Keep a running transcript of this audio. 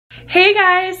Hey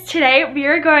guys, today we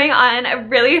are going on a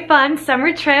really fun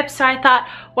summer trip, so I thought,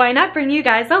 why not bring you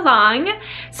guys along?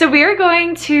 So we are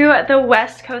going to the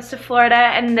west coast of Florida,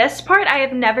 and this part I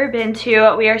have never been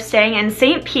to. We are staying in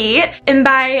St. Pete, and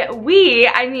by we,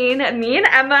 I mean me and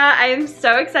Emma. I am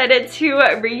so excited to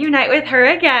reunite with her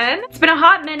again. It's been a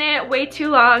hot minute, way too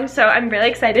long, so I'm really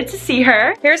excited to see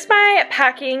her. Here's my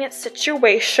packing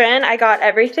situation. I got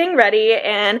everything ready,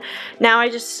 and now I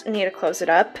just need to close it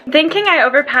up. I'm thinking I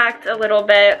overpacked a little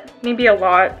bit, maybe a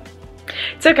lot.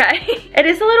 It's okay. It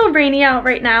is a little rainy out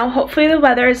right now. Hopefully the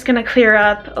weather is gonna clear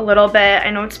up a little bit. I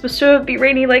know it's supposed to be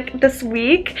rainy like this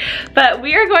week, but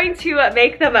we are going to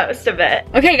make the most of it.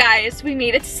 Okay guys, we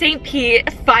made it to St. Pete,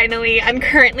 finally. I'm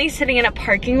currently sitting in a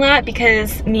parking lot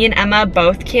because me and Emma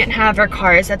both can't have our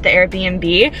cars at the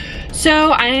Airbnb.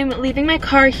 So I'm leaving my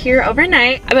car here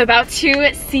overnight. I'm about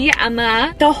to see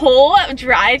Emma. The whole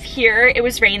drive here, it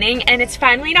was raining, and it's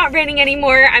finally not raining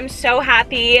anymore. I'm so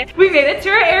happy. We made it to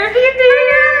our Airbnb.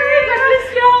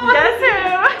 Guess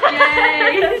who?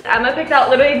 Yay. Emma picked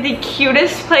out literally the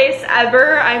cutest place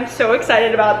ever. I'm so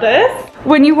excited about this.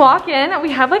 When you walk in, we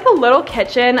have like a little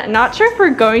kitchen. Not sure if we're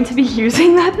going to be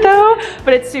using that though,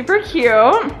 but it's super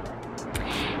cute.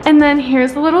 And then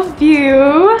here's a little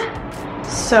view.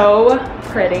 So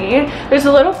pretty. There's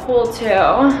a little pool too.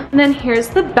 And then here's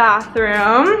the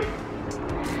bathroom.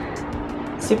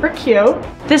 Super cute.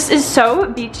 This is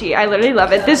so beachy. I literally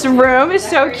love it. This room is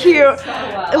so cute.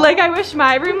 Like, I wish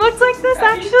my room looked like this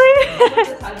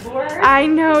actually. I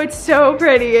know, it's so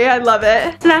pretty. I love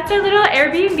it. So that's our little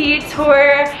Airbnb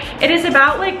tour. It is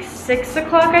about like 6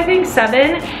 o'clock, I think, 7.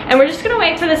 And we're just gonna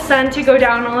wait for the sun to go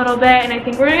down a little bit. And I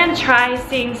think we're gonna try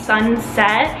seeing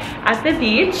sunset at the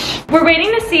beach. We're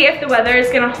waiting to see if the weather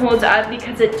is gonna hold up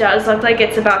because it does look like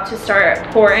it's about to start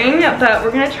pouring. But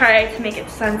we're gonna try to make it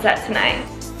sunset tonight.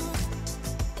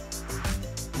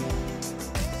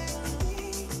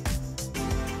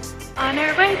 On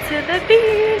our way to the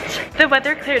beach. The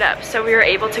weather cleared up, so we were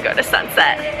able to go to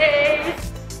sunset. Yay.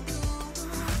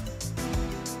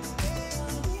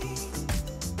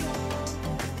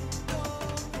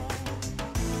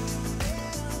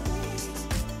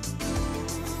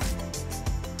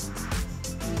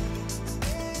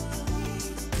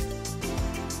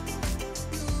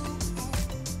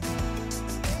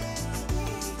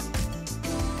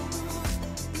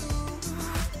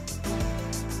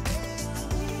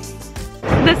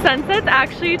 The sunset's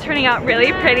actually turning out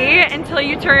really pretty until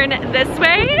you turn this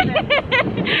way.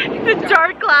 The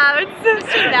dark clouds.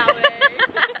 That way.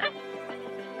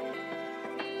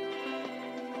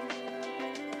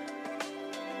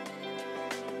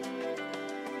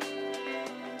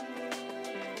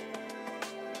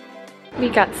 We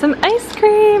got some ice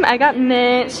cream. I got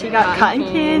mint. She got cotton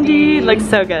candy. Looks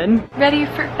so good. Ready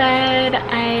for bed.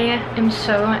 I am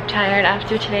so tired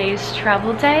after today's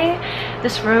travel day.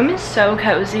 This room is so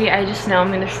cozy. I just know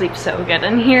I'm gonna sleep so good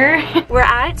in here. We're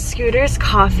at Scooter's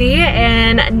Coffee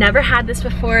and never had this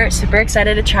before. Super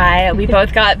excited to try it. We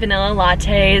both got vanilla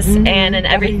lattes and an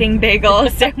everything bagel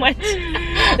sandwich.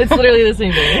 It's literally the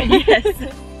same thing.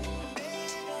 Yes.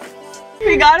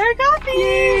 We got our coffee!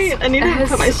 Yay. I need to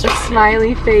put my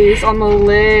smiley face on the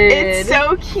lid. It's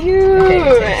so cute! Okay,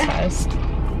 let's taste.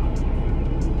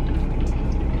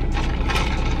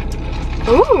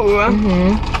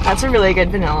 Ooh! That's a really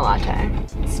good vanilla latte.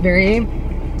 It's very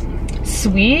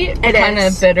sweet, but kind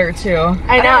of bitter too.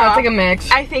 I know. It's like a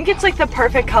mix. I think it's like the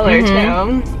perfect color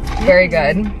too. Very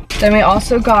good. Then we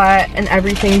also got an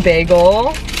everything bagel.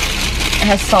 It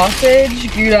has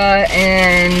sausage, Gouda,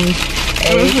 and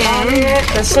egg on it.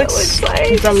 This looks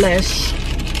like delish.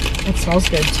 It smells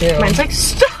good too. Mine's like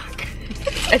stuck.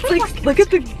 It's like, look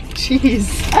at the cheese.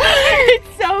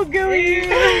 It's so gooey.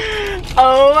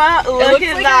 Oh, look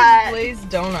at that. A glazed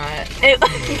donut. It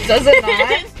does it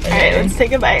not? Alright, let's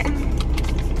take a bite.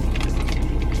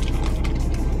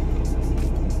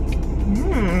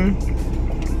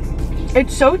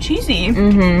 It's so cheesy.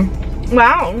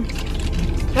 Wow.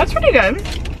 That's pretty good.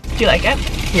 Do you like it?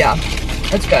 Yeah,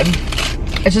 it's good.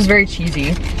 It's just very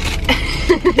cheesy.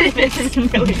 It's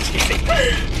really cheesy.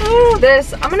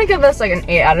 This, I'm gonna give this like an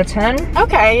 8 out of 10.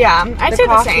 Okay, yeah. I'd say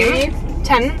the same.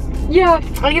 10? Yeah.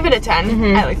 I'll give it a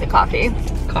 10. I like the coffee.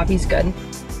 Coffee's good.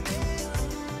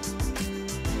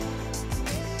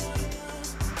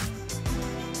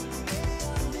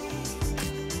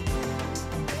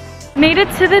 Made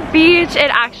it to the beach. It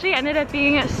actually ended up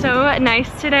being so nice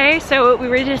today. So we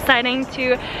were deciding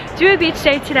to do a beach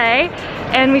day today,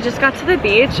 and we just got to the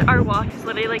beach. Our walk is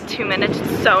literally like 2 minutes.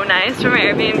 It's so nice from our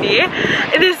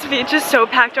Airbnb. This beach is so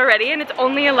packed already, and it's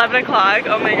only 11 o'clock.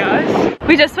 Oh my gosh.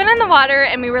 We just went in the water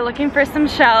and we were looking for some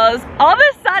shells. All of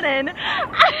a sudden, sudden,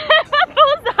 Emma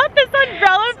pulls out this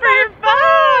umbrella for your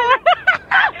phone.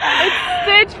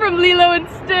 It's Stitch from Lilo and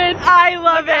Stitch. I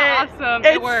love it. Awesome.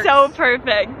 It's It works. so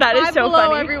perfect. That is so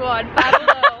funny. Everyone. Five below.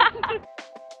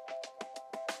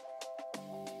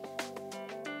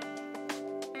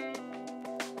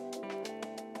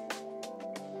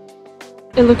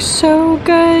 It looks so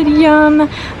good, yum.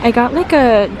 I got like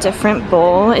a different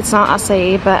bowl. It's not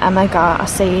acai, but Emma got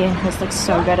acai and hers looks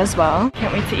so good as well.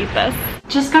 Can't wait to eat this.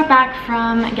 Just got back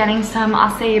from getting some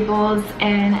acai bowls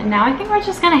and now I think we're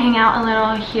just gonna hang out a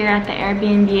little here at the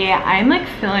Airbnb. I'm like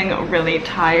feeling really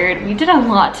tired. We did a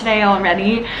lot today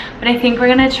already, but I think we're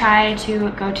gonna try to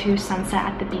go to sunset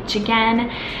at the beach again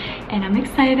and I'm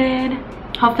excited.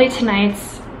 Hopefully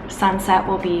tonight's sunset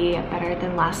will be better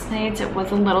than last night's. It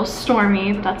was a little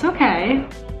stormy, but that's okay.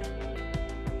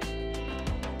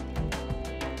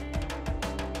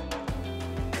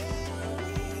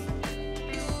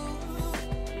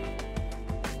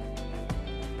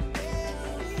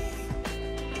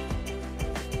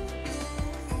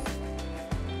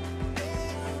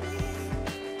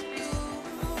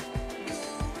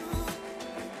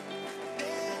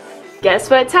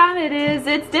 Guess what time it is?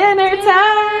 It's dinner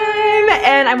time!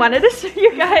 And I wanted to show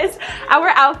you guys our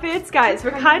outfits. Guys,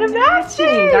 we're kind of matching.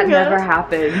 That never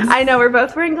happens. I know, we're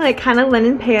both wearing like kind of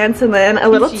linen pants and then a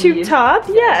little tube top.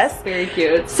 Yes. Very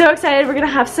cute. So excited. We're gonna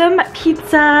have some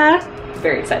pizza.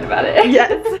 Very excited about it.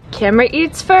 Yes. Camera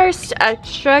eats first.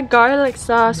 Extra garlic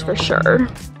sauce for sure.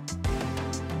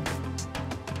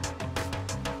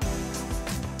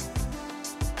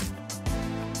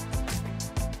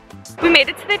 We made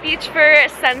it to the beach for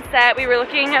sunset. We were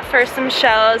looking for some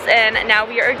shells and now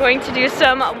we are going to do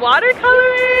some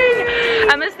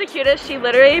watercoloring. Emma's the cutest. She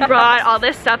literally brought all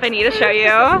this stuff I need to show you.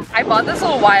 I bought this a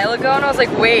little while ago and I was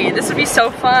like, wait, this would be so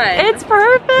fun. It's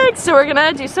perfect. So we're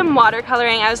gonna do some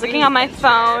watercoloring. I was looking on my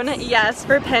phone, yes,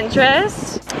 for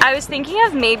Pinterest. I was thinking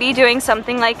of maybe doing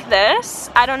something like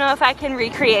this. I don't know if I can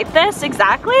recreate this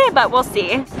exactly, but we'll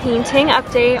see. Painting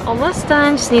update, almost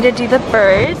done. Just need to do the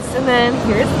birds and then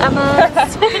here's Emma.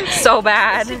 So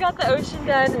bad. She got the ocean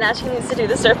done and now she needs to do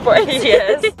the surfboard.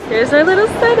 Yes. Here's our little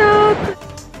setup.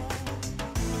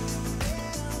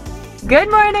 Good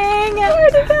morning!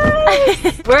 Morning,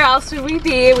 guys! Where else would we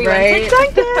be? We went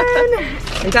to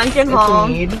Dunkin'. Dunkin' Hall.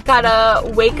 Got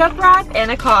a wake-up wrap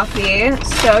and a coffee.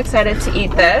 So excited to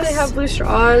eat this. They have blue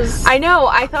straws. I know.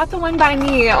 I thought the one by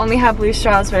me only had blue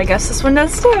straws, but I guess this one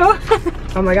does too.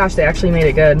 Oh my gosh, they actually made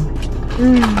it good.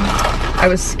 I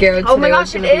was scared today. Oh my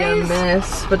gosh, it is!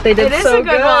 Miss, but they did so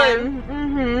good. One.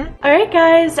 Alright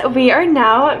guys, we are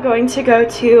now going to go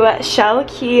to Shell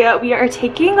Key. We are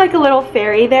taking like a little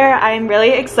ferry there. I'm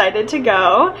really excited to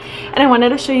go. And I wanted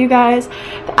to show you guys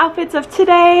the outfits of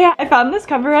today. I found this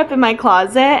cover up in my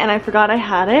closet and I forgot I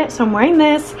had it. So I'm wearing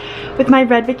this with my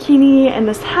red bikini and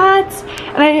this hat.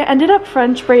 And I ended up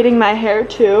French braiding my hair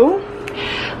too.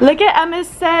 Look at Emma's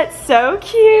set, so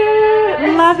cute.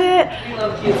 Love it. I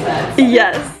love cute sets.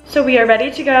 Yes. So we are ready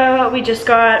to go. We just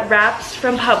got wraps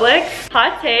from Publix.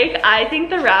 Hot take, I think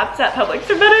the wraps at Publix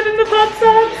are better than the pop ups.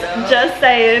 Yeah. Just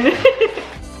saying.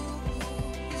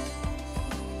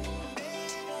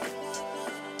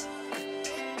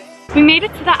 We made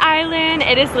it to the island.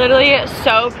 It is literally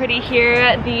so pretty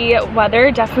here. The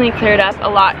weather definitely cleared up a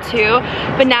lot too.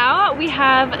 But now we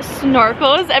have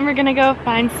snorkels and we're gonna go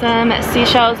find some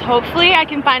seashells. Hopefully I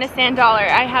can find a sand dollar.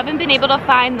 I haven't been able to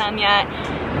find them yet.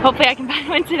 Hopefully I can find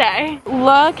one today.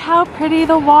 Look how pretty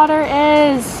the water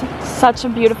is. Such a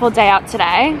beautiful day out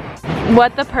today.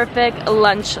 What the perfect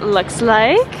lunch looks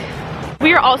like.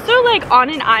 We are also like on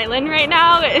an island right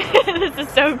now. This is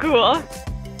so cool.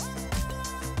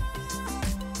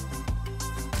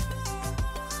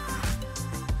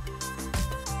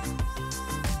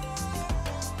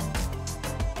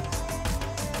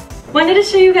 Wanted to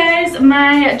show you guys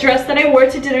my dress that I wore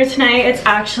to dinner tonight. It's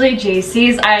actually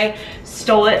Jacy's. I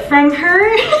stole it from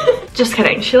her. Just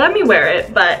kidding, she let me wear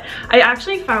it, but I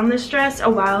actually found this dress a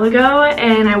while ago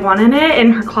and I wanted it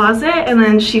in her closet and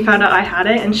then she found out I had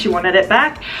it and she wanted it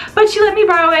back, but she let me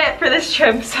borrow it for this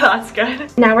trip, so that's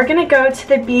good. Now we're gonna go to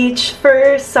the beach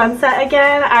for sunset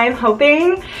again. I'm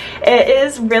hoping it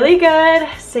is really good.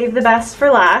 Save the best for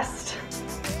last.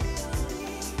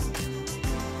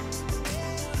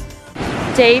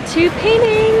 Day 2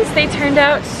 paintings. They turned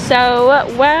out so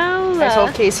well. I told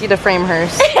Kacy to frame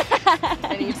hers.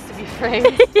 It needs to be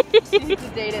framed. She needs to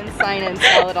date and sign it and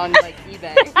sell it on like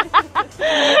eBay.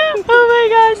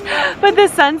 Oh my gosh. But the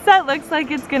sunset looks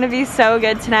like it's gonna be so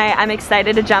good tonight. I'm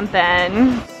excited to jump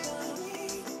in.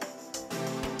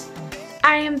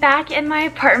 I am back in my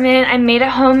apartment. I made it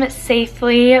home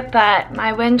safely, but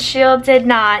my windshield did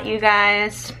not, you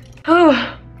guys. Whew.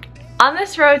 On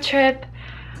this road trip,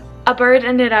 a bird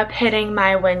ended up hitting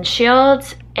my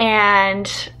windshield, and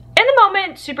in the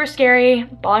moment, super scary,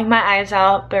 bawling my eyes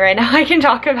out, but right now I can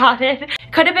talk about it.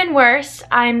 Could have been worse.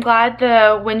 I'm glad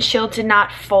the windshield did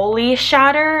not fully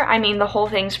shatter. I mean, the whole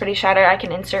thing's pretty shattered. I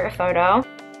can insert a photo.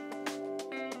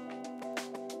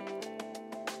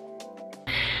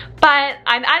 But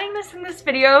I'm adding this in this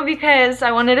video because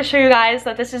I wanted to show you guys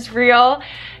that this is real.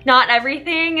 Not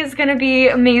everything is gonna be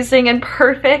amazing and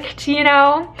perfect, you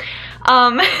know?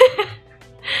 But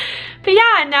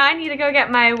yeah, now I need to go get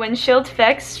my windshield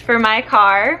fixed for my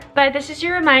car. But this is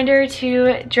your reminder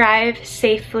to drive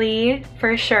safely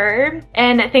for sure.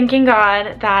 And thanking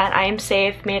God that I am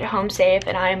safe, made it home safe,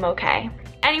 and I am okay.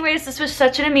 Anyways, this was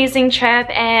such an amazing trip,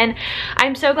 and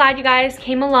I'm so glad you guys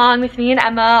came along with me and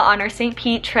Emma on our St.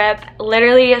 Pete trip.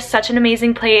 Literally such an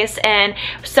amazing place and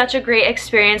such a great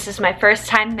experience. This is my first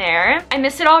time there. I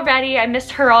miss it already. I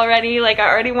missed her already. Like, I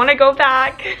already want to go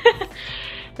back.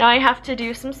 Now I have to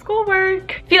do some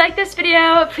schoolwork. If you like this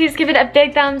video, please give it a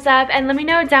big thumbs up and let me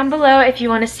know down below if you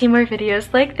want to see more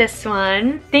videos like this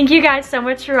one. Thank you guys so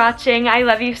much for watching. I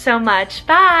love you so much.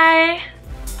 Bye!